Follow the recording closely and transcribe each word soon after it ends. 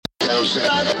Ladies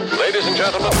and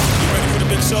gentlemen, you ready for the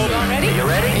big show? Ready? Are you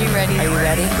ready? Are you ready? Are you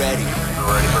ready? Ready. You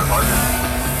ready for the party?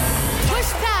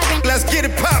 Let's get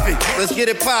it poppin'. Let's get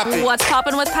it poppin'. What's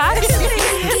poppin' with Pax?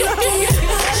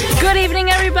 Good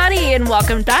evening, everybody, and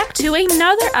welcome back to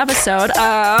another episode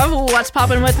of What's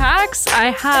Poppin' with Pax. I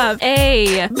have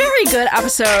a very good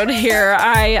episode here.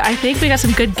 I think we got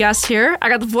some good guests here. I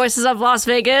got the voices of Las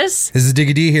Vegas. This is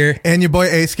Diggy D here. And your boy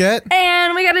A-Scat.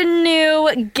 And we got a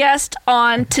new guest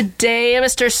on today,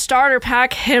 Mr. Starter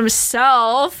Pack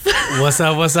himself. What's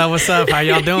up? What's up? What's up? How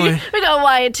y'all doing? We got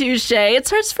Wyatt Touche. It's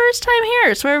his first time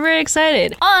here, so we're very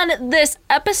excited. On this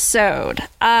episode,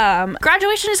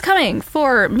 graduation is coming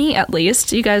for me, at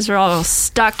least. You guys are all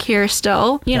stuck here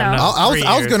still, you know.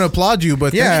 I was going to applaud you,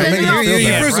 but Yeah,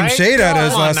 you threw some shade at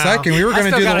us last second. We were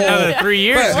going to do the whole another 3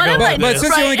 years. But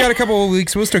since you only got a couple of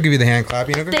weeks, we'll still give you the hand clap.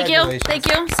 You know, Thank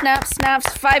you.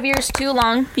 Snaps. 5 years too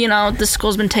long. You know, the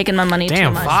school's been taking my money too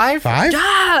much. Five?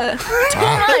 Yeah, too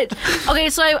much. Okay,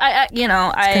 so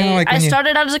I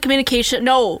started out as a communication.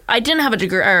 No, I didn't have a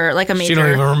degree or like a major. She don't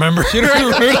even remember. That's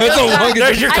a long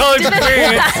There's your college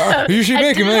experience. You should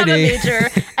make him have a ID. major,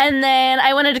 and then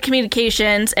I went into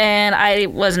communications, and I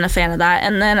wasn't a fan of that.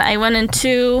 And then I went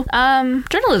into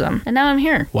journalism, and now I'm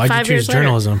here. Why'd you 5 choose years later.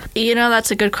 journalism? You know,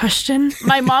 that's a good question.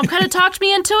 My mom kind of talked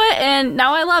me into it, and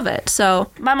now I love it. So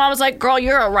my mom was like, "Girl,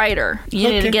 you're a writer. You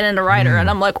need to get into writer." And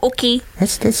I'm like, "Okay."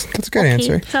 That's a good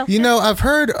answer. So, You know, I've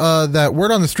heard that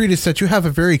word on the street is that you have a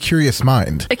very curious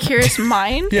mind. a curious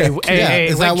mind. Yeah,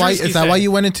 Is that why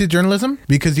you went into journalism?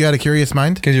 Because you had a curious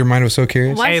mind? because your mind was so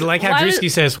curious. Why- Hey, like how why-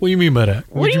 Drewski says, what do you mean by that?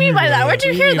 What do you mean by that? Where'd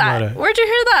you hear that? Where'd you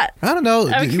hear that? I don't know.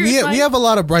 I'm curious We have a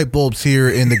lot of bright bulbs here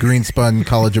in the Greenspun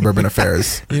College of Urban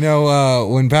Affairs. You know,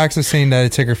 when Pax was saying that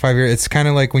it took her 5 years, it's kind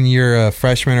of like when you're a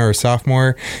freshman or a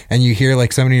sophomore and you hear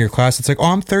like somebody in your class, it's like, oh,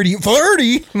 I'm 30.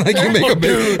 30? Like you make a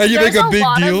big, and you There's make a a big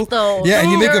lot of deal. those. Yeah,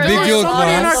 and you make a There big is deal in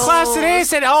Somebody in our class. class today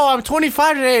said, oh, I'm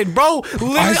 25 today. Bro,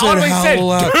 literally I said, automatically how said,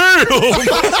 loud?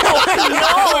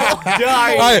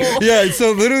 Yeah,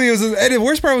 so literally it was, and the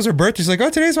worst part was her birthday. She's like, oh,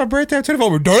 today's my birthday. I'm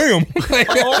 24. Damn.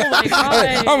 Oh my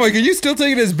god. I'm like, are you still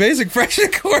taking this basic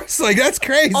freshman course? Like, that's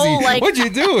crazy. Oh, like- what you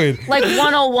doing? Like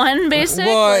 101 basic?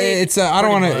 Well, Like- it's I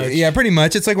don't want to. Yeah, pretty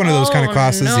much. It's like one of those kind of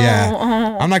classes. no.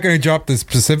 Yeah, I'm not going to drop the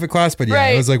specific class, but yeah,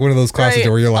 Right. it was like one of those classes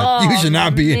where you're like, you should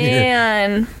not be in here.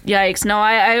 Man, yikes! No,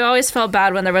 I always felt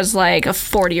bad when there was like a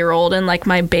 40-year-old in like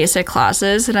my basic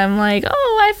classes, and I'm like,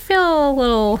 oh, I feel a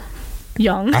little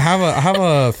young. I have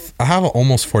a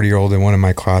almost 40-year-old in one of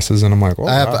my classes, and I'm like, oh,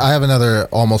 I wow. have another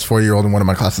almost 40-year-old in one of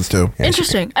my classes, too.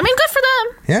 Interesting. I mean, good for them.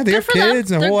 Yeah, they Good have for them.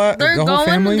 kids and the They're whole going,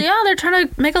 family. Yeah, they're trying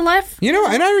to make a life. You know,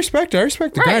 and I respect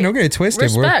the guy. Don't get it twisted.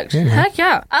 Respect. Heck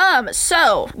yeah.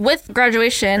 So with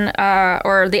graduation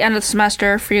or the end of the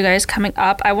semester for you guys coming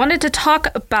up, I wanted to talk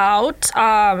about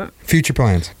Future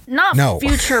plans. not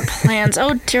future plans.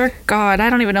 Oh dear God, I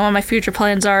don't even know what my future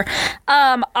plans are.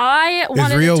 I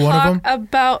wanted Rio to one of talk them?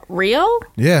 about Rio,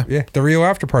 Yeah. Yeah, the Rio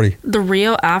after party. the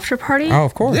Rio after party. Oh,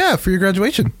 of course. Yeah, for your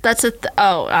graduation. That's a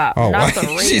Oh, not the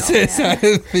Rio. she says man.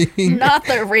 that thing. Not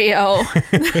the Rio.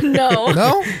 No.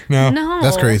 No? No.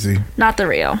 That's crazy. Not the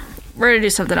Rio. We're gonna do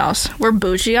something else. We're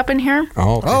bougie up in here.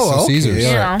 Oh, okay, Oh, so okay, Caesars.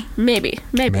 yeah. You know, maybe.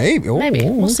 Maybe. Oh, We'll okay.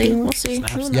 see. We'll see. Who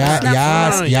knows? Yeah,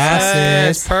 Snap.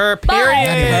 yes, sis. Per But-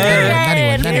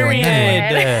 period.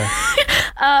 Period.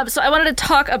 So I wanted to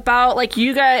talk about like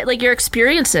you guys, like your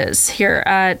experiences here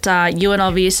at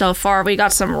UNLV so far. We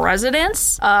got some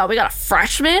residents. We got a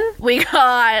freshman. We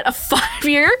got a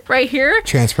 5-year right here.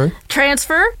 Transfer.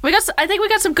 I think we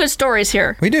got some good stories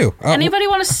here. We do. Anybody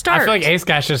want to I start? feel like Ace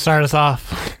Guy should start us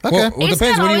off. Okay. Well, Ace depends. Cat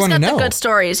What do you always want to got know? the good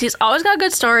stories. He's always got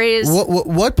good stories.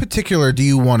 What particular do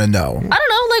you want to know? I don't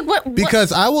know, like what?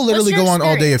 Because I will literally what's go your on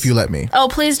all day experience? if you let me. Oh,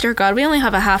 please, dear God, we only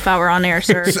have a half hour on air,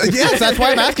 sir. Yes, that's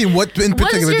why I'm asking what in What is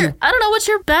particular do your? you... I don't know. What's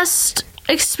your best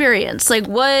experience? Like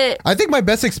what? I think my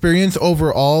best experience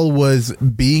overall was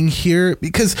being here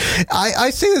because I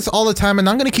say this all the time and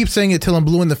I'm going to keep saying it till I'm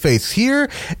blue in the face. Here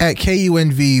at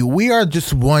KUNV, we are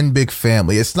just one big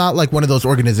family. It's not like one of those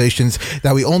organizations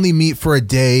that we only meet for a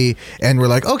day and we're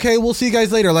like, okay, we'll see you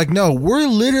guys later. Like, no, we're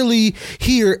literally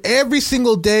here every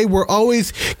single day. We're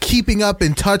always keeping up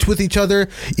in touch with each other.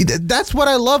 That's what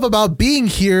I love about being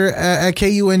here at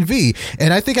KUNV.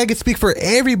 And I think I could speak for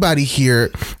everybody here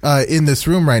in this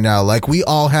room right now. Like, we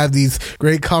all have these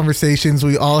great conversations.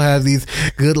 We all have these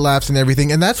good laughs and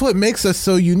everything. And that's what makes us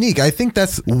so unique. I think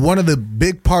that's one of the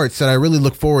big parts that I really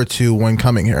look forward to when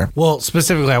coming here. Well,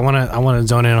 specifically, I want to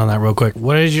zone in on that real quick.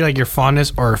 What is your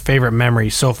fondest or favorite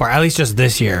memory so far? At least just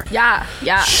this year. Yeah.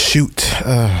 Shoot.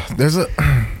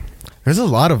 There's a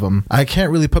lot of them. I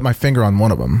can't really put my finger on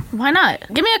one of them. Why not?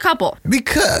 Give me a couple.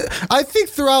 Because I think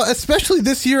throughout, especially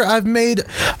this year, I've made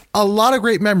a lot of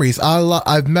great memories.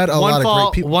 I've met a lot of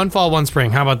great people. One fall, one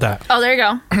spring. How about that? Oh, there you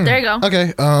go. There you go.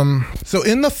 Okay. So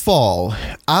in the fall,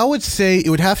 I would say it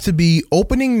would have to be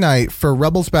opening night for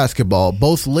Rebels basketball,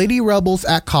 both Lady Rebels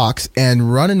at Cox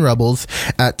and Runnin' Rebels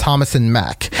at Thomas and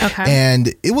Mack. Okay.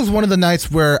 And it was one of the nights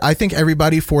where I think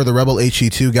everybody for the Rebel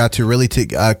HE2 got to really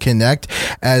connect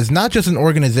as not just an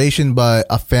organization, but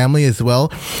a family as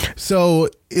well. So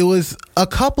it was a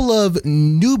couple of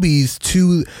newbies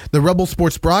to the Rebel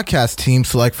Sports broadcast team.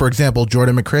 So, like, for example,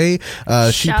 Jordan McRae,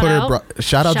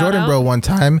 shout out Jordan, bro, one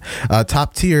time,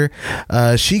 top tier.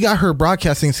 She got her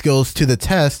broadcasting skills to the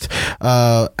test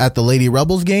at the Lady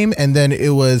Rebels game. And then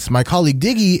it was my colleague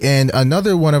Diggy and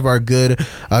another one of our good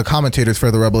commentators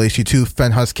for the Rebel HE2,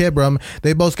 Fenhus Kebram.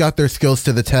 They both got their skills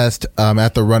to the test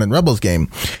at the Runnin' Rebels game.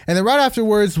 And then right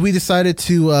afterwards, we decided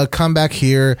to come back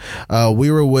here.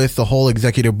 We were with the whole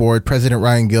executive board, President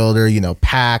Ryan Gilder,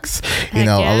 Pax,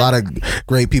 a lot of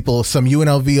great people, some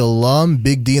UNLV alum,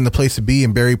 Big D in the place to be,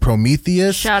 and Barry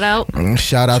Prometheus. Shout out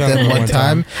them one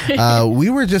time. We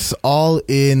were just all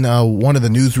in one of the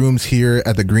newsrooms here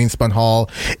at the Greenspun Hall,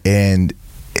 and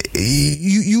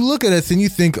you look at us and you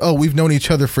think, oh, we've known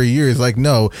each other for years. Like,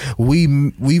 no,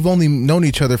 we've only known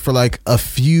each other for like a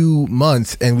few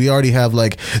months, and we already have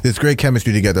like this great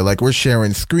chemistry together. Like, we're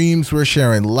sharing screams, we're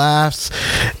sharing laughs.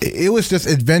 It was just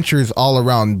adventures all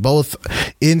around, both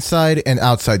inside and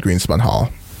outside Greenspun Hall.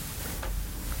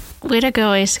 Way to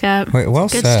go, A-Scap. Wait, well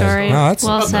Good said. story. No, that's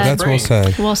well said. well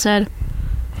said. Well said.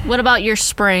 What about your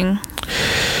spring?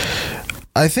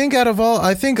 I think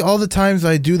all the times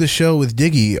I do the show with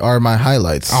Diggy are my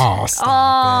highlights. Oh, stop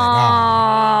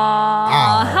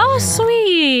Aww, how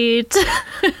sweet.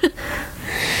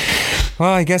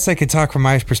 Well, I guess I could talk from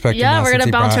my perspective. Yeah, now, we're gonna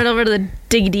bounce right over to the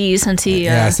Diggy D since he.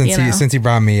 Since he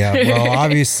brought me up. Well,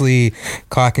 obviously,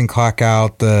 Clock and Clock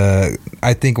Out.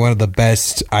 I think one of the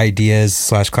best ideas /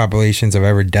 collaborations I've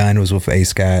ever done was with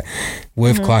ASCAT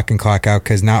with Clock and Clock Out,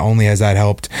 because not only has that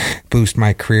helped boost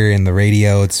my career in the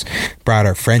radio, it's brought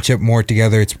our friendship more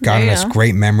together. It's gotten us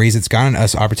great memories. It's gotten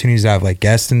us opportunities to have like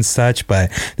guests and such. But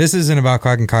this isn't about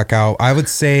Clock and Clock Out. I would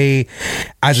say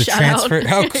as a transfer.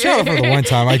 Shout out for the one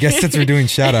time. I guess since we're doing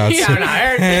shout outs. We're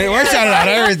shouting out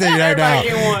everything right now.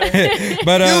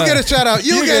 But you get a shout out.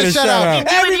 You get a shout out.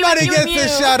 Everybody gets a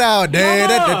shout out.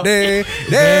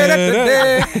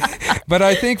 But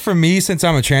I think for me, since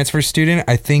I'm a transfer student,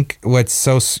 I think what's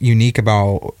so unique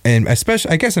about, and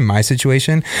especially I guess in my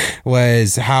situation,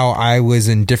 was how I was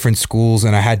in different schools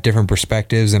and I had different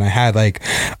perspectives, and I had like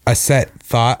a set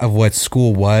thought of what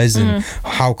school was and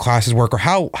how classes work, or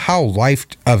how life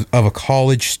of a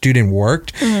college student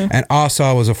worked. And also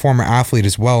I was a former athlete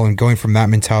as well, and going from that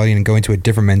mentality and going to a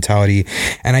different mentality.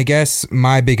 And I guess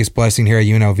my biggest blessing here at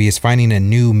UNLV is finding a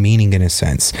new meaning, in a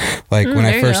sense. Like when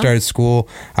I first started school,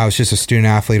 I was just a student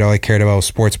athlete. All I cared about was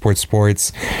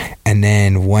sports. And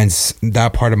then once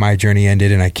that part of my journey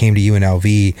ended and I came to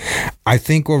UNLV, I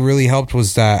think what really helped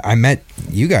was that I met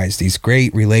you guys, these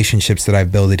great relationships that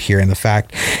I've built here, and the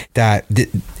fact that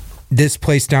this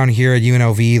place down here at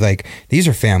UNLV, like, these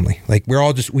are family. Like, we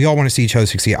all want to see each other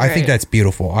succeed. I think that's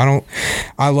beautiful.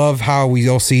 I love how we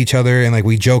all see each other and like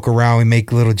we joke around, we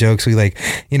make little jokes, we like,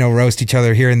 roast each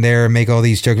other here and there and make all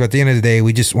these jokes. But at the end of the day,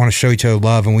 we just want to show each other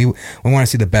love, and we want to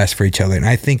see the best for each other. And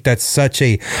I think that's such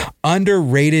a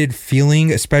underrated feeling,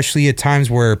 especially at times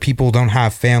where people don't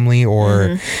have family,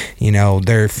 or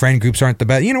their friend groups aren't the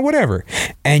best, whatever.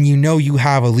 And you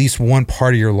have at least one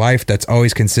part of your life that's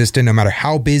always consistent, no matter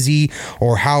how busy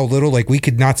or how little. Like, we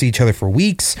could not see each other for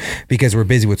weeks because we're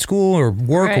busy with school or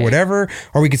work or whatever,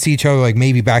 or we could see each other like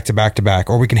maybe back to back,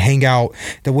 or we can hang out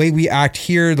the way we act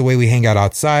here, the way we hang out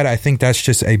outside. I think that's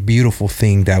just a beautiful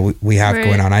thing that we have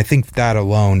going on. I think that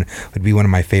alone would be one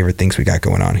of my favorite things we got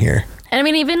going on here. And I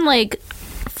mean, even like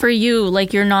for you,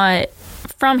 like, you're not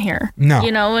from here,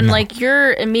 like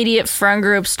your immediate friend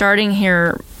group starting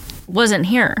here wasn't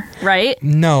here, right?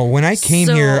 No, when I came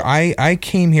here, I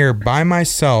came here by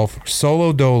myself,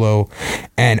 solo dolo,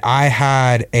 and I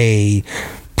had a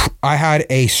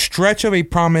stretch of a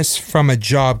promise from a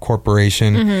job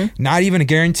corporation, not even a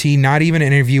guarantee, not even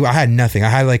an interview. I had nothing. I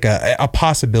had like a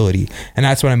possibility, and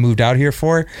that's what I moved out here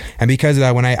for. And because of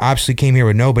that, when I actually came here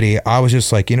with nobody, I was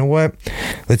just like, you know what?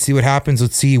 Let's see what happens.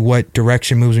 Let's see what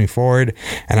direction moves me forward.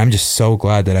 And I'm just so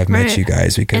glad that I've met you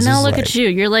guys, because and now look at you.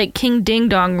 You're like King Ding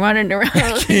Dong running around.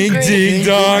 King Ding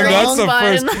Dong.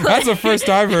 That's the first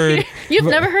I've heard. You've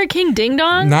never heard King Ding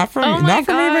Dong? Not from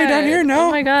anybody down here. No.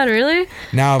 Oh my God, really?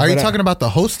 Now, are you talking about the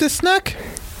Hostess snack?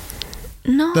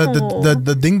 No.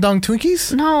 The Ding Dong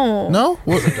Twinkies? No. No?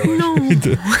 No.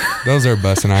 Those are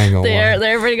busting. I ain't gonna lie.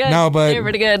 They're pretty good. No, but they're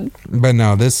pretty good. But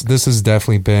no, this has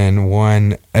definitely been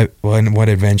one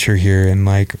adventure here, and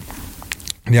like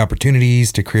the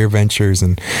opportunities to career ventures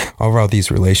and overall these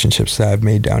relationships that I've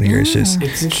made down here. It's just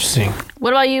It's interesting.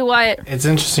 What about you, Wyatt? It's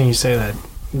interesting you say that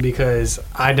because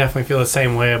I definitely feel the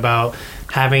same way about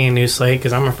having a new slate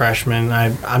because I'm a freshman.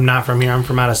 I'm not from here. I'm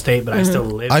from out of state, but I still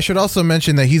live. I should also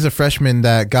mention that he's a freshman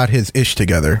that got his ish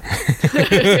together.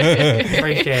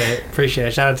 Appreciate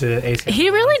it. Shout out to AC. He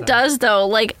really does, though.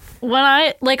 Like when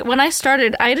I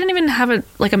started, I didn't even have a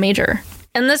major.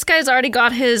 And this guy's already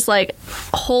got his like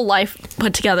whole life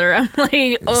put together. I'm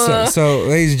like, so,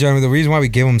 ladies and gentlemen, the reason why we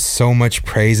give him so much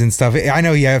praise and stuff, I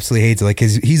know he absolutely hates it. Like,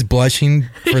 he's blushing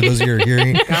for those of you who are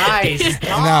hearing. Guys,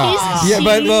 No, yeah,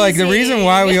 but like the reason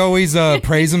why we always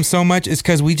praise him so much is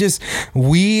because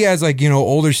we as like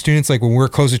older students, like when we're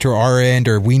closer to our end,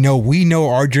 or we know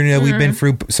our journey that we've been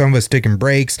through. Some of us taking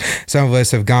breaks, some of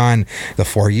us have gone the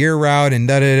 4-year route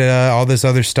and all this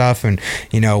other stuff, and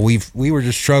we were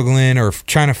just struggling or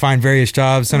trying to find various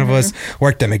jobs. Some of us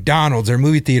worked at McDonald's or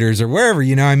movie theaters or wherever,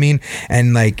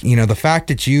 and like the fact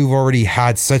that you've already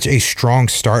had such a strong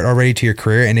start already to your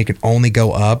career and it can only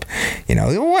go up, give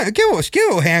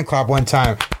a hand clap one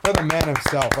time for the man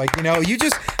himself. Like you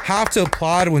just have to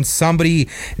applaud when somebody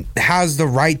has the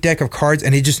right deck of cards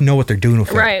and they just know what they're doing with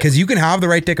it. Right. Because you can have the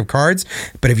right deck of cards,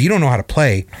 but if you don't know how to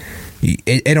play,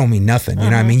 it don't mean nothing. You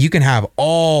know what I mean? You can have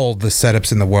all the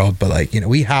setups in the world, but like,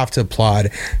 we have to applaud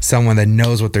someone that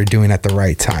knows what they're doing at the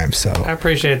right time. So I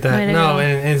appreciate that. No,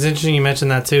 and it's interesting you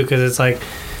mentioned that too, because it's like,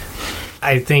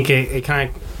 I think it kind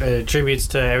of attributes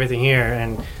to everything here.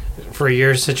 And for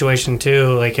your situation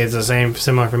too, like it's the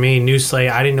similar for me. New slate,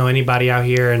 I didn't know anybody out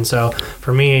here, and so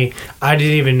for me, I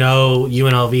didn't even know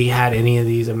UNLV had any of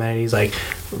these amenities like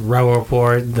Rebel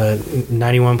Report, the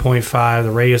 91.5,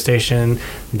 the radio station,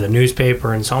 the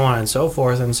newspaper, and so on and so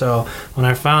forth. And so when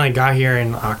I finally got here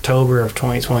in October of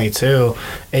 2022,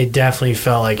 it definitely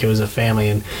felt like it was a family.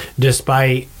 And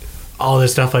despite all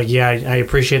this stuff, like, I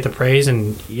appreciate the praise,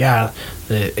 and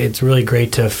it's really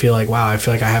great to feel like, wow, I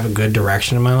feel like I have a good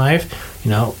direction in my life.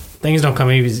 Things don't come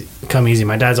easy.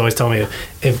 My dad's always told me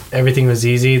if everything was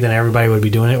easy, then everybody would be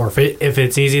doing it, or if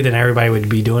it's easy, then everybody would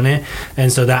be doing it.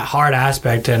 And so that hard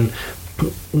aspect and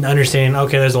understanding,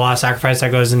 okay, there's a lot of sacrifice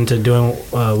that goes into doing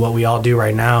what we all do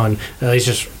right now, and at least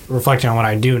just reflecting on what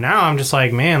I do now, I'm just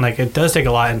like, man, like it does take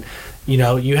a lot. And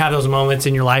you have those moments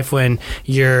in your life when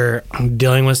you're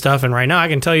dealing with stuff, and right now I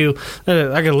can tell you,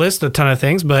 I could list a ton of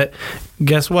things, but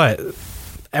guess what?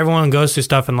 Everyone goes through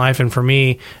stuff in life, and for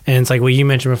me, and it's like what you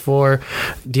mentioned before,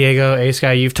 Diego,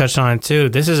 A-Sky, you've touched on it too,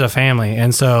 this is a family.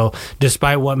 And so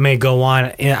despite what may go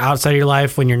on outside of your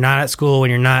life, when you're not at school, when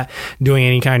you're not doing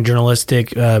any kind of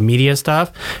journalistic media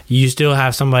stuff, you still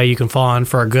have somebody you can fall on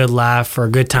for a good laugh, for a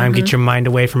good time, get your mind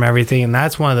away from everything. And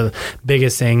that's one of the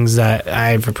biggest things that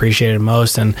I've appreciated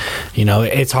most. And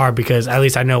it's hard because at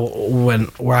least I know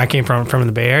where I came from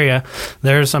the Bay Area,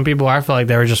 there are some people I felt like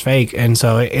they were just fake. And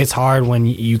so it's hard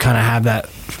when you kind of have that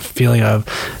feeling of,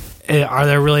 are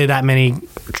there really that many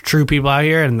true people out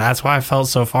here? And that's why I felt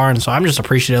so far. And so I'm just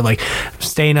appreciative, like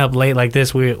staying up late like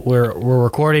this. We're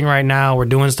recording right now. We're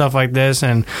doing stuff like this.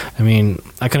 And I mean,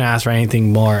 I couldn't ask for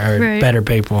anything more or better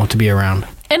people to be around.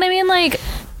 And I mean, like,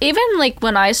 even like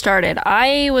when I started,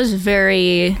 I was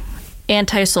very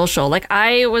antisocial. Like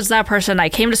I was that person. I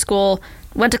came to school,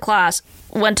 went to class,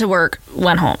 went to work,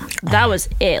 went home. That was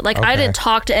it. Like I didn't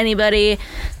talk to anybody.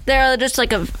 There are just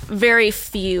like a very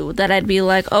few that I'd be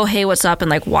like, oh, hey, what's up? And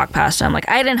like walk past them. Like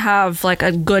I didn't have like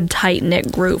a good tight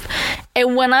knit group.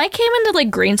 And when I came into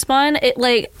like Greenspun, it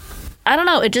like, I don't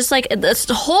know, it just like this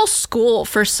whole school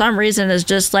for some reason is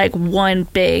just like one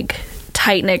big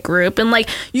tight knit group. And like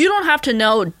you don't have to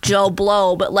know Joe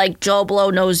Blow, but like Joe Blow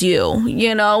knows you,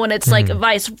 and it's like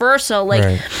vice versa.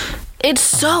 Like it's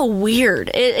so weird.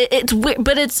 It's weird,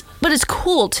 but it's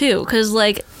cool too, because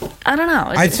like I don't know.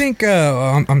 I think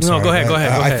I'm sorry. No, go ahead.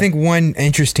 I think one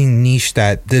interesting niche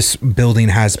that this building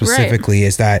has specifically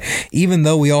is that even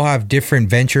though we all have different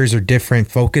ventures or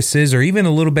different focuses or even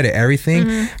a little bit of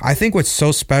everything, I think what's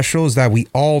so special is that we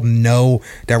all know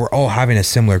that we're all having a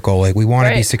similar goal. Like we want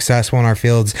to be successful in our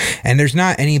fields, and there's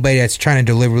not anybody that's trying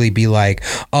to deliberately be like,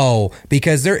 oh,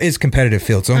 because there is competitive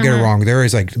fields. Don't get it wrong. There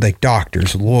is like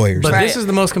doctors, lawyers. but Right. this is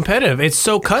the most competitive. It's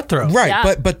so cutthroat. Right,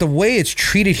 Yeah. but the way it's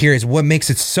treated here is what makes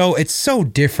it so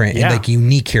different Yeah. and like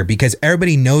unique here, because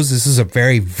everybody knows this is a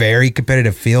very, very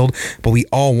competitive field, but we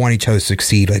all want each other to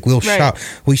succeed. Like Right.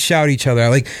 we shout each other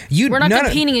out. Like We're not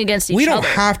competing against each we don't other.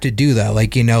 have to do that.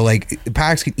 Like, you know, like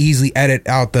Pax could easily edit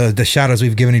out the shout outs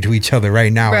we've given to each other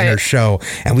right now in Right. our show,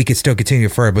 and we could still continue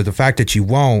further. But the fact that you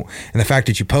won't, and the fact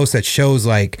that you post, that shows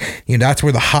like, you know, that's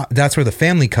where the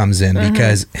family comes in, Mm-hmm.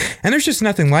 because and there's just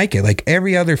nothing like it. Like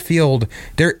every other field,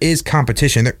 there is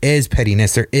competition, there is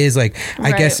pettiness, there is like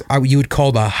I Right. guess you would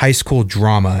call the high school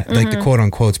drama, like the quote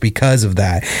unquotes, because of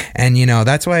that. And you know,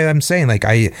 that's why I'm saying like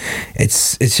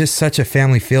it's just such a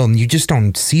family field, and you just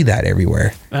don't see that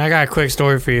everywhere. And I got a quick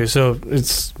story for you. So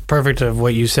it's perfect of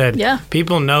what you said. Yeah.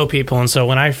 People know people. And so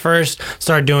when I first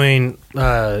started doing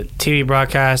TV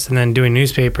broadcasts and then doing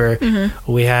newspaper,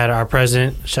 we had our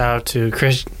president, shout out to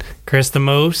Chris the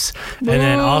Moose, and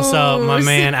then also my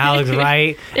man Alex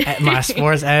Wright, my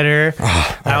sports editor.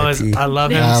 I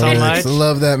love him so Alex, much.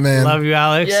 love that man. Love you,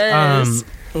 Alex. Yes.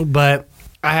 But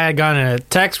I had gotten a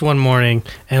text one morning,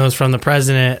 and it was from the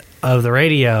president of the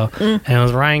radio, and it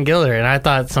was Ryan Gilder, and I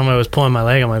thought somebody was pulling my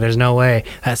leg. I'm like, there's no way.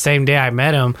 That same day I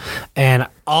met him, and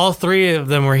all three of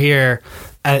them were here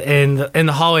in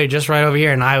the hallway just right over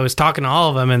here, and I was talking to all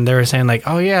of them, and they were saying like,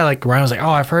 oh yeah, like Ryan was like, oh,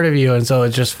 I've heard of you. And so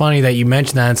it's just funny that you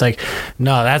mentioned that. It's like,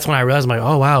 no, that's when I realized, I'm like,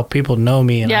 oh wow, people know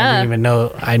me, and I Yeah. didn't even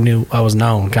know I knew I was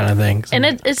known, kind of thing. So, And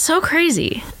it's so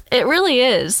crazy. It really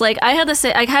is. Like I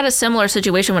had a similar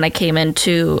situation when I came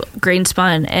into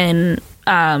Greenspun, and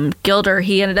Gilder,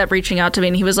 he ended up reaching out to me,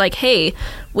 and he was like, hey,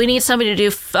 we need somebody to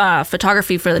do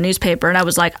photography for the newspaper. And I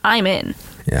was like, I'm in.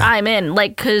 Yeah. I'm in.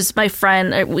 Like, because my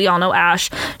friend, we all know Ash,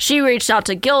 she reached out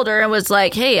to Gilder and was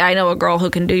like, hey, I know a girl who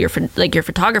can do your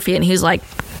photography. And he's like,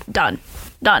 done.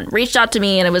 Reached out to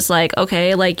me, and it was like,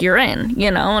 okay, like you're in,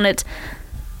 you know. And it's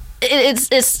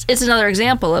another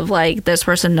example of like, this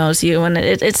person knows you, and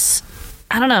it's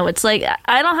I don't know. It's like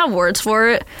I don't have words for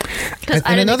it.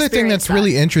 And another thing that's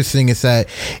really interesting is that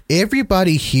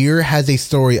everybody here has a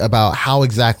story about how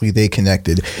exactly they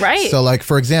connected. Right. So, like,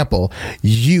 for example,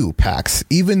 you, Pax,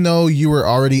 even though you were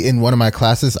already in one of my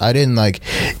classes, I didn't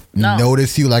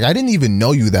notice you. Like, I didn't even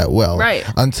know you that well. Right.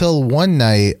 Until one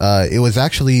night, it was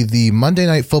actually the Monday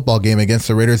Night Football game against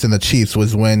the Raiders and the Chiefs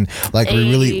was when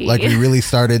we really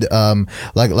started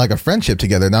like a friendship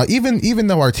together. Now, even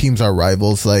though our teams are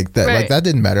rivals, like that, Right. like that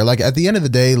didn't matter. Like at the end of the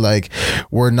day, like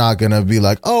we're not gonna be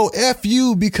like, oh, F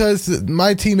you because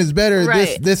my team is better,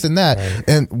 Right. this and that. Right.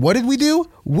 And what did we do?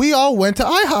 We all went to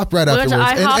IHOP right afterwards.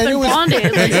 And it was bonded.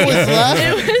 and it was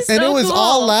laughs, and it was cool.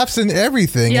 all laughs and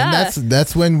everything. Yeah. And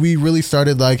that's when we really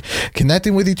started like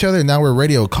connecting with each other. And now we're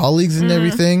radio colleagues and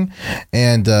everything.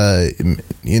 And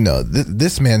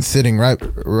this man sitting right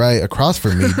across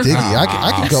from me, Diggy.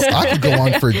 I could go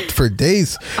on for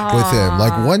days with him.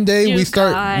 Like one day we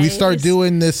start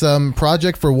doing this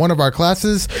project for one of our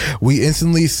classes. We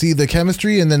instantly see the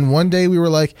chemistry, and then one day we were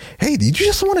like, hey, did you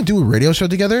just want to do a radio show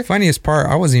together? Funniest part,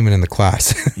 I wasn't even in the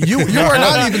class. You were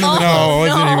not even in the class. No, I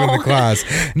wasn't even in the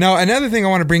class. No, another thing I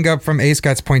want to bring up from A.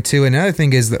 Scott's point too, another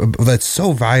thing is that's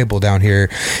so valuable down here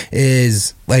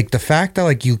is like the fact that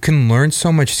like you can learn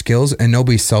so much skills and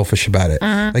nobody's selfish about it.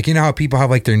 Like, you know how people have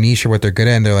like their niche or what they're good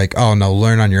at, and they're like, oh no,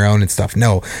 learn on your own and stuff.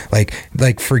 No,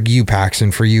 like for you, Pax,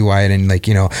 and for you, Wyatt, and like,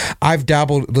 you know, I've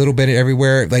dabbled a little bit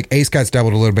everywhere. Like A. Scott's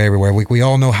dabbled a little bit everywhere. We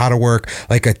all know how to work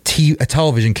like a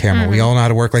television camera. We all know how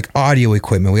to work like audio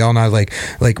equipment. We all know how to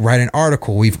like write an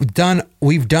article. We've done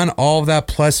all of that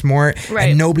plus more, Right.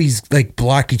 and nobody's like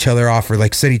block each other off or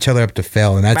like set each other up to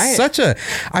fail. And that's Right.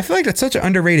 I feel like that's such an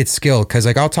underrated skill, because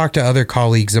like I'll talk to other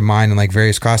colleagues of mine in like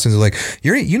various classes, like,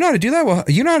 you know how to do that? Well,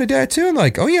 you know how to do that too? And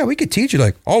like, oh yeah, we could teach you.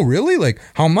 Like, oh really? Like,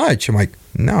 how much? I'm like,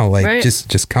 no, like Right.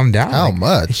 just come down. How Like,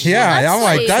 much? yeah, That's I'm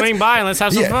like, like- that's swing by and let's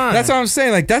have some fun. That's what I'm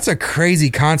saying. Like, that's a crazy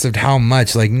concept. How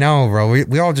much? Like, no, bro.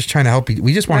 We all just trying to help you.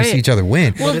 We just want to Right. see each other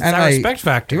win. Well, it's And, that like, respect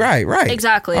factor. Right.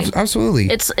 Exactly. Absolutely.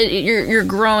 You're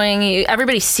growing.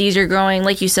 Everybody sees you're growing.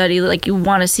 Like you said, you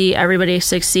want to see everybody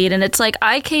succeed. And it's like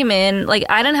I came in, like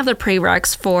I didn't have the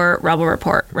prereqs for Rebel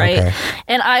Report, right? Okay.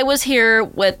 And I was here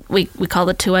with we call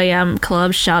the 2 a.m.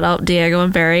 club. Shout out Diego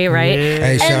and Barry, right?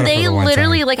 Hey, shout out And for they the one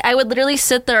literally time. like I would literally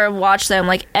sit there and watch them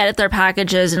like edit their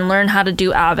packages and learn how to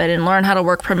do Avid and learn how to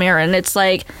work Premiere. And it's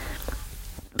like,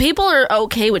 people are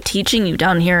okay with teaching you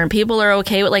down here, and people are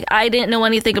okay with, like, I didn't know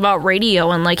anything about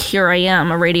radio, and like here I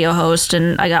am, a radio host,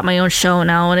 and I got my own show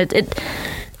now, and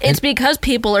it's because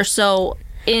people are so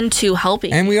into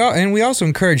helping. And we also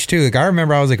encourage too. Like I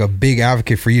remember I was like a big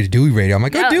advocate for you to do radio. I'm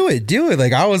like, oh, do it.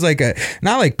 Like I was like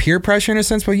not like peer pressure in a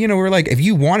sense, but we're like, if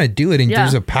you want to do it and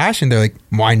there's a passion, they're like,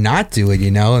 why not do it?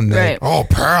 And they're like, oh,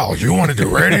 pal, you want to do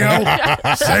radio?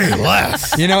 Say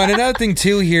less. And another thing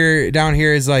too down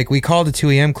here is like we call it the 2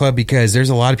 a.m. club because there's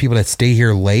a lot of people that stay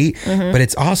here late, but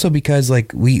it's also because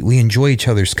like we enjoy each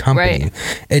other's company.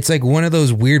 Right. It's like one of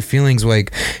those weird feelings,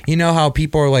 like how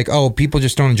people are like, oh, people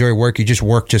just don't enjoy work. You just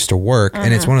work just to work,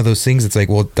 and it's one of those things. It's like,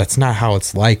 well, that's not how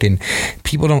it's like, and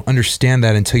people don't understand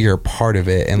that until you're a part of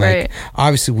it. And like,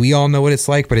 obviously, we all know what it's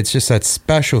like, but it's just that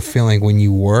special feeling when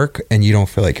you work and you don't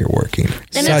feel like you're working.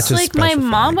 And it's like my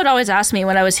mom would always ask me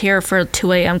when I was here for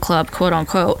 2 a.m. club, quote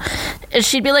unquote, and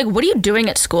she'd be like, "What are you doing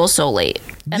at school so late?"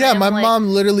 And my mom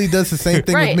literally does the same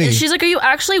thing with me. And she's like, are you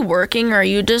actually working or are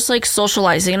you just like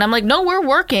socializing? And I'm like, no, we're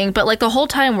working, but like the whole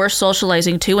time we're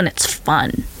socializing too, and it's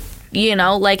fun.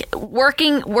 Like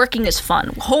working is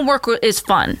fun. Homework is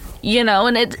fun.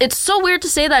 And it's so weird to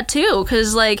say that too,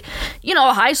 because like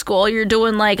high school you're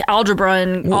doing like algebra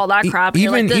and all that crap. And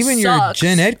even like, your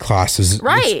gen ed classes,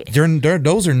 right?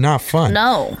 Those are not fun.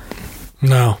 No,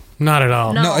 not at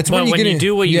all. No, it's when you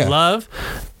do what you love,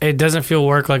 it doesn't feel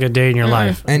work like a day in your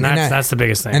life, and that's the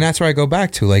biggest thing. And that's where I go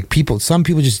back to like some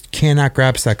people just cannot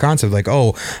grasp that concept. Like,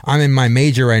 oh, I'm in my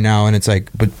major right now, and it's like,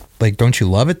 but like, don't you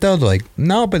love it though? They're like,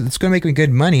 no, but it's gonna make me good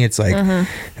money. It's like,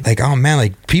 like, oh man,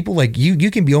 like people like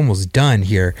you can be almost done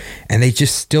here, and they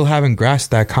just still haven't grasped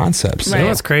that concept. So. You know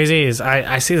what's crazy is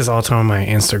I see this all the time on my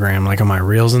Instagram, like on my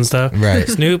reels and stuff. Right.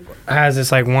 Snoop has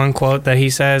this like one quote that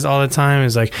he says all the time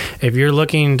is like, if you're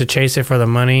looking to chase it for the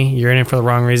money, you're in it for the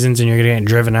wrong reasons, and you're gonna get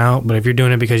driven out. But if you're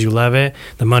doing it because you love it,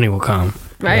 the money will come.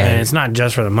 Right. And it's not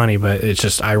just for the money, but it's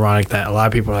just ironic that a lot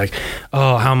of people are like,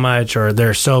 oh, how much? Or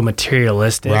they're so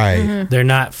materialistic. Right. They're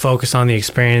not focused on the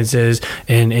experiences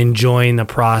and enjoying the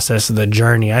process of the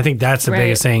journey. I think that's the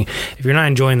biggest thing. If you're not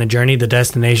enjoying the journey, the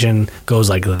destination goes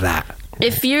like that.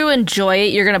 If you enjoy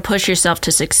it, you're going to push yourself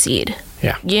to succeed.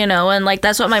 Yeah. And like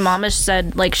that's what my mom has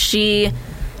said. Like she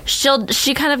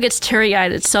kind of gets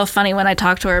teary-eyed. It's so funny when I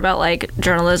talk to her about like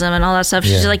journalism and all that stuff.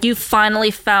 She's like, you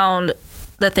finally found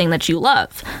the thing that you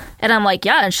love. And I'm like,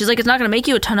 yeah. And she's like, it's not going to make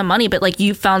you a ton of money, but like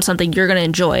you found something you're going to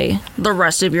enjoy the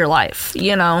rest of your life,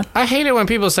 I hate it when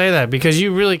people say that because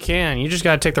you really can. You just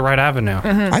got to take the right avenue.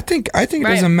 I think it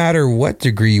doesn't matter what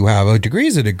degree you have. A degree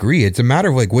is a degree. It's a matter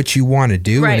of like what you want to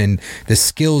do and the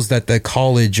skills that the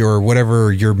college or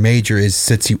whatever your major is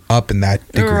sets you up in that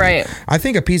degree. Right. I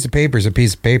think a piece of paper is a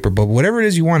piece of paper, but whatever it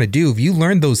is you want to do, if you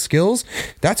learn those skills,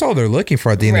 that's all they're looking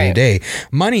for at the end of the day.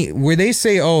 Money, where they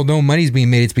say, oh, no money's being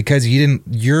made, it's because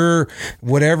your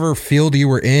whatever field you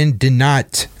were in did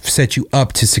not set you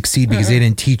up to succeed because they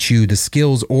didn't teach you the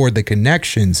skills or the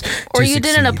connections or you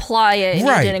didn't apply it and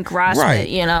you didn't grasp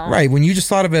it, Right. When you just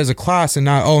thought of it as a class and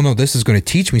not, oh no, this is going to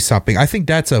teach me something. I think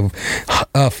that's a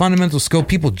fundamental skill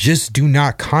people just do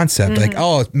not concept. Like,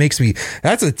 oh, it makes me,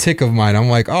 that's a tick of mine. I'm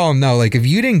like, oh no, like if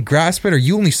you didn't grasp it or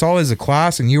you only saw it as a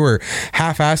class and you were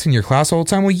half-assing your class all the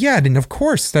time, well, yeah, then of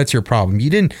course that's your problem.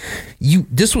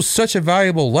 This was such a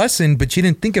valuable lesson, but you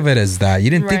didn't think of it as that. You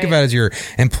didn't think of it as your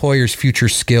employer's future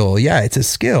skill. Yeah, it's a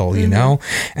skill, And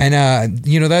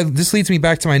that this leads me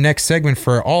back to my next segment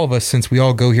for all of us, since we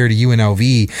all go here to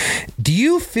UNLV. Do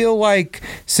you feel like,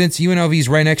 since UNLV is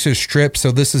right next to the Strip,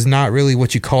 so this is not really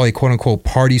what you call a quote unquote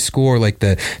party school or like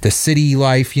the city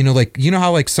life,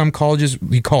 how like some colleges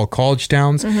we call college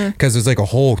towns because there's like a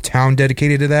whole town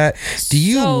dedicated to that. Do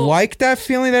you like that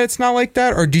feeling that it's not like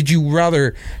that, or did you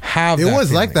rather have it that was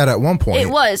feeling? Like that at one point?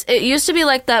 It used to be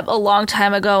like that a long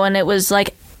time ago, and it was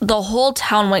like the whole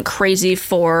town went crazy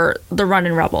for the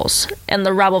Runnin' Rebels and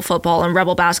the Rebel football and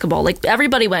Rebel basketball. Like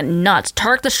everybody went nuts.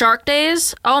 Tark the Shark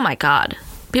days, oh my god,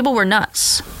 people were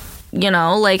nuts, and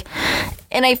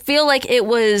I feel like it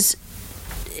was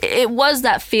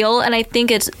that feel. And I think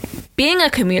it's being a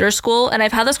commuter school, and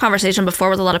I've had this conversation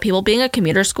before with a lot of people, being a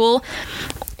commuter school,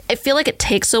 I feel like it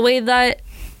takes away that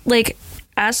like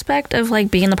aspect of like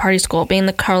being the party school, being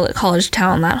the college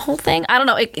town, that whole thing. I don't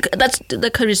know,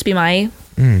 that could just be my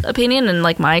opinion and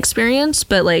like my experience,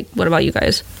 but like what about you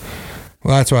guys?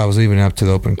 Well, that's why I was leaving it up to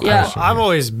the open question. I've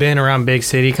always been around big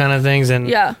city kind of things, and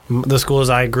the schools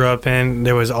I grew up in,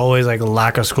 there was always like a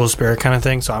lack of school spirit kind of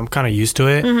thing, so I'm kind of used to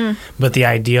it. But the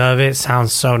idea of it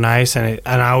sounds so nice, and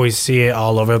I always see it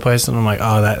all over the place, and I'm like,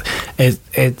 oh, that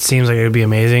it seems like it would be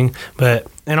amazing. But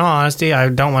in all honesty, I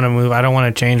don't want to move. I don't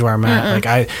want to change where I'm at. Like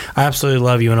I absolutely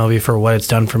love UNLV for what it's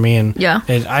done for me, and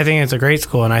I think it's a great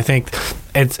school, and I think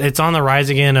it's on the rise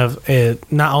again of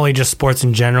it, not only just sports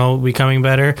in general becoming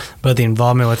better, but the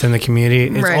involvement within the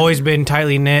community. It's always been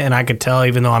tightly knit, and I could tell,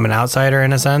 even though I'm an outsider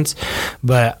in a sense,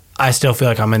 but I still feel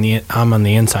like I'm on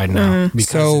the inside now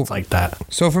because it's like that.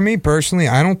 So for me personally,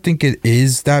 I don't think it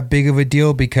is that big of a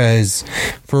deal, because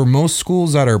for most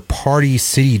schools that are party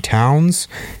city towns,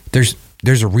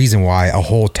 there's a reason why a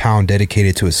whole town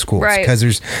dedicated to a school. Right. Because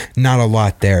there's not a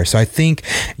lot there. So I think,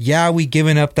 we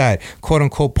given up that quote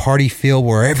unquote party feel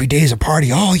where every day is a party.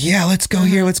 Oh yeah, let's go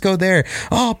here, let's go there.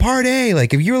 Oh, party.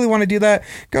 Like if you really want to do that,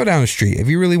 go down the street. If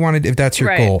you really want to, if that's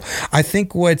your goal. I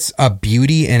think what's a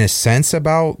beauty in a sense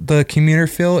about the commuter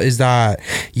feel is that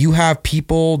you have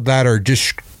people that are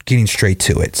just getting straight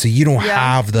to it, so you don't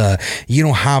have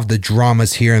the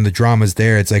dramas here and the dramas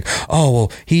there. It's like, oh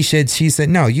well, he said, she said.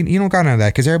 No, you don't got none of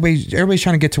that, because everybody's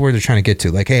trying to get to where they're trying to get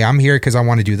to. Like, hey, I'm here because I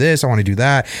want to do this, I want to do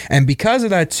that, and because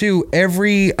of that too,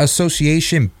 every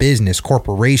association, business,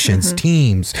 corporations,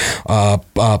 teams,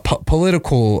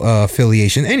 political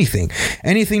affiliation, anything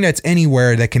that's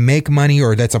anywhere that can make money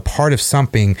or that's a part of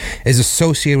something is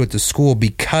associated with the school,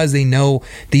 because they know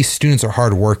these students are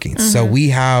hardworking. So we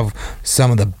have some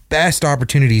of the best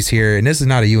opportunities here, and this is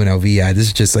not a UNLV ad, this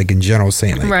is just like in general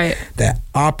saying, like, the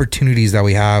opportunities that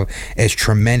we have is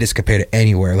tremendous compared to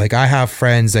anywhere. Like I have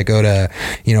friends that go to,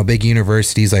 big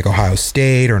universities like Ohio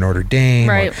State or Notre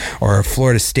Dame or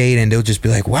Florida State, and they'll just be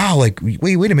like, wow, like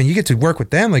wait a minute, you get to work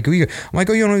with them. Like I'm like,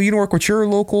 oh, you don't work with your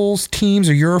locals teams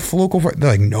or your local.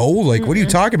 They're like, no, like what are you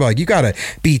talking about? Like you gotta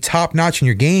be top notch in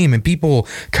your game, and people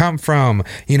come from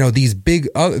these big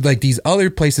like these other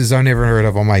places I've never heard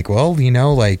of. I'm like, well,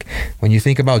 like when you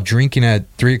think about drinking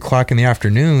at 3:00 in the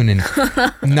afternoon and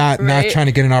not trying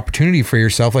to get an opportunity for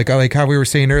yourself, like how we were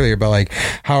saying earlier about like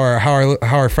how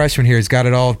our freshman here has got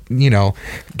it all,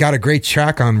 got a great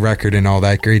track on record and all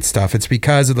that great stuff. It's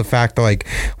because of the fact that like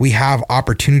we have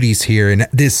opportunities here and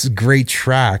this great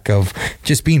track of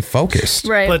just being focused.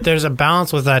 Right. But there's a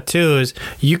balance with that too, is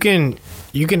you can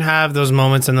have those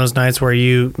moments and those nights where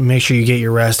you make sure you get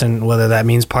your rest, and whether that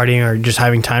means partying or just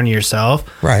having time to yourself.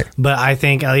 Right. But I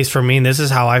think, at least for me, this is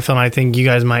how I feel, and I think you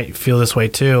guys might feel this way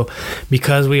too,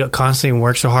 because we constantly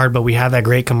work so hard, but we have that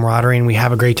great camaraderie and we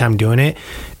have a great time doing it.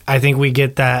 I think we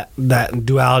get that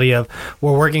duality of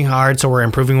we're working hard, so we're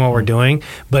improving what we're doing,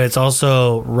 but it's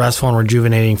also restful and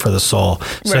rejuvenating for the soul.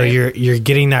 So you're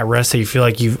getting that rest that you feel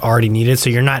like you've already needed. So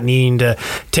you're not needing to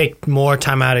take more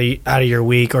time out of your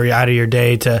week or out of your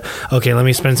day to, okay, let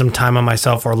me spend some time on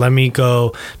myself, or let me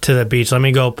go to the beach, let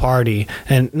me go party.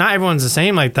 And not everyone's the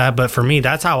same like that, but for me,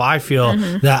 that's how I feel,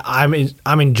 that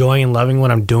I'm enjoying and loving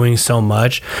what I'm doing so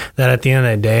much that at the end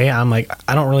of the day, I'm like,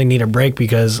 I don't really need a break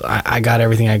because I got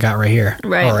everything I got right here,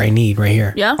 or I need right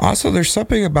here. Yeah. Also, there's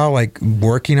something about like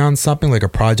working on something like a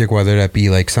project, whether that be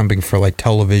like something for like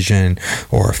television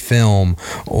or film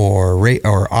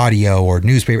or audio or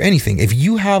newspaper, anything. If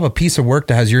you have a piece of work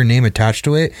that has your name attached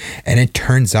to it and it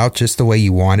turns out just the way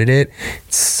you wanted it,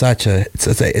 it's like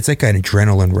an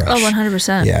adrenaline rush. Oh,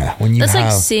 100%. Yeah. That's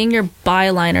like seeing your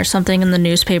byline or something in the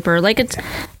newspaper. Like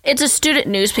it's a student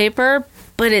newspaper,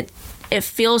 but it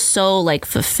feels so like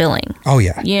fulfilling. Oh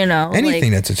yeah.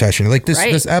 Anything that's attached to it. Like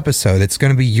this episode, it's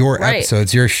going to be your episode.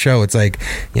 It's your show. It's like,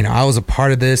 I was a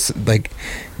part of this. Like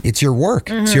it's your work.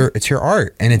 It's your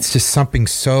art. And it's just something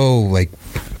so like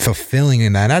fulfilling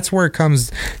in that. That's where it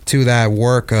comes to that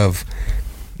work of,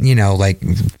 like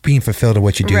being fulfilled in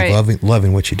what you do,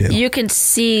 loving what you do. You can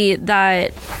see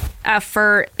that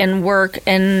effort and work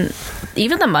and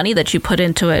even the money that you put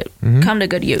into it come to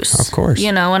good use. Of course.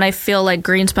 And I feel like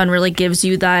Greenspun really gives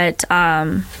you that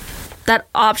that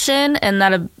option and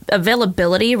that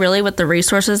availability really with the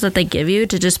resources that they give you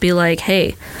to just be like,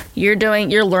 hey, you're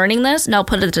learning this, now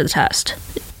put it to the test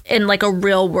in like a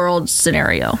real world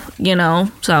scenario,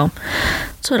 So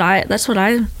that's what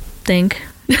I think.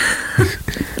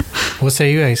 What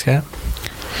say you guys, Kat?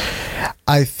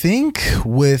 I think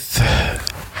with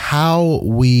how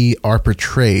we are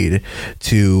portrayed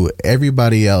to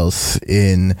everybody else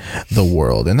in the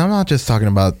world, and I'm not just talking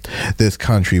about this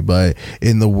country, but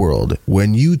in the world,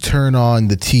 when you turn on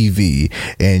the TV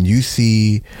and you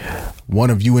see one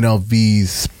of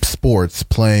UNLV's sports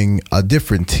playing a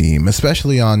different team,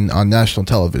 especially on national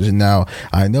television. Now,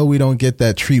 I know we don't get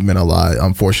that treatment a lot,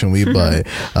 unfortunately, but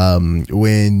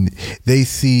when they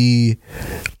see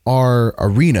our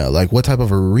arena, like what type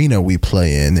of arena we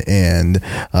play in, and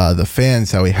the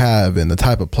fans that we have and the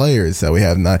type of players that we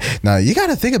have. Now you got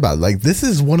to think about it, like this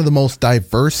is one of the most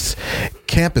diverse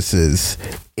campuses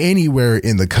anywhere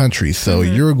in the country. So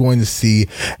you're going to see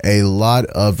a lot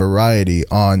of variety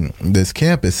on this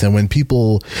campus. And when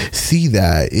people see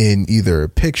that in either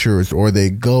pictures or they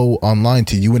go online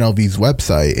to UNLV's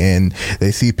website and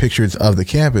they see pictures of the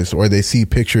campus or they see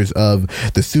pictures of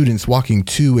the students walking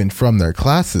to and from their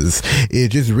classes, it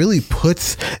just really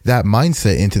puts that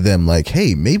mindset into them like,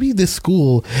 hey, maybe this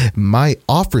school might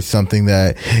offer something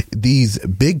that these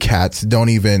big cats don't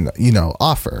even,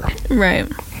 offer. Right.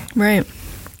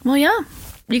 Well, yeah,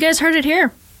 you guys heard it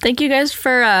here. Thank you guys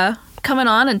for coming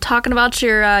on and talking about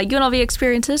your UNLV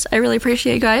experiences. I really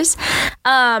appreciate you guys.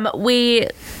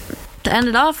 To end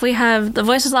it off, we have the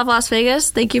Voices of Las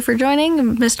Vegas. Thank you for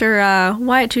joining, Mr.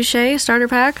 Wyatt Touche, Starter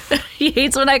Pack. He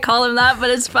hates when I call him that, but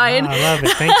it's fine. I love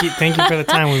it. Thank you for the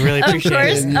time. We really appreciate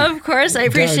it. Of course. I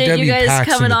appreciate you guys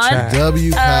coming on.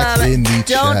 W-Pax in the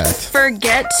Don't chat.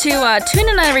 forget to tune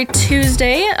in every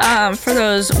Tuesday for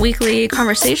those weekly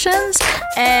conversations.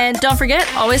 And don't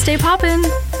forget, always stay poppin'.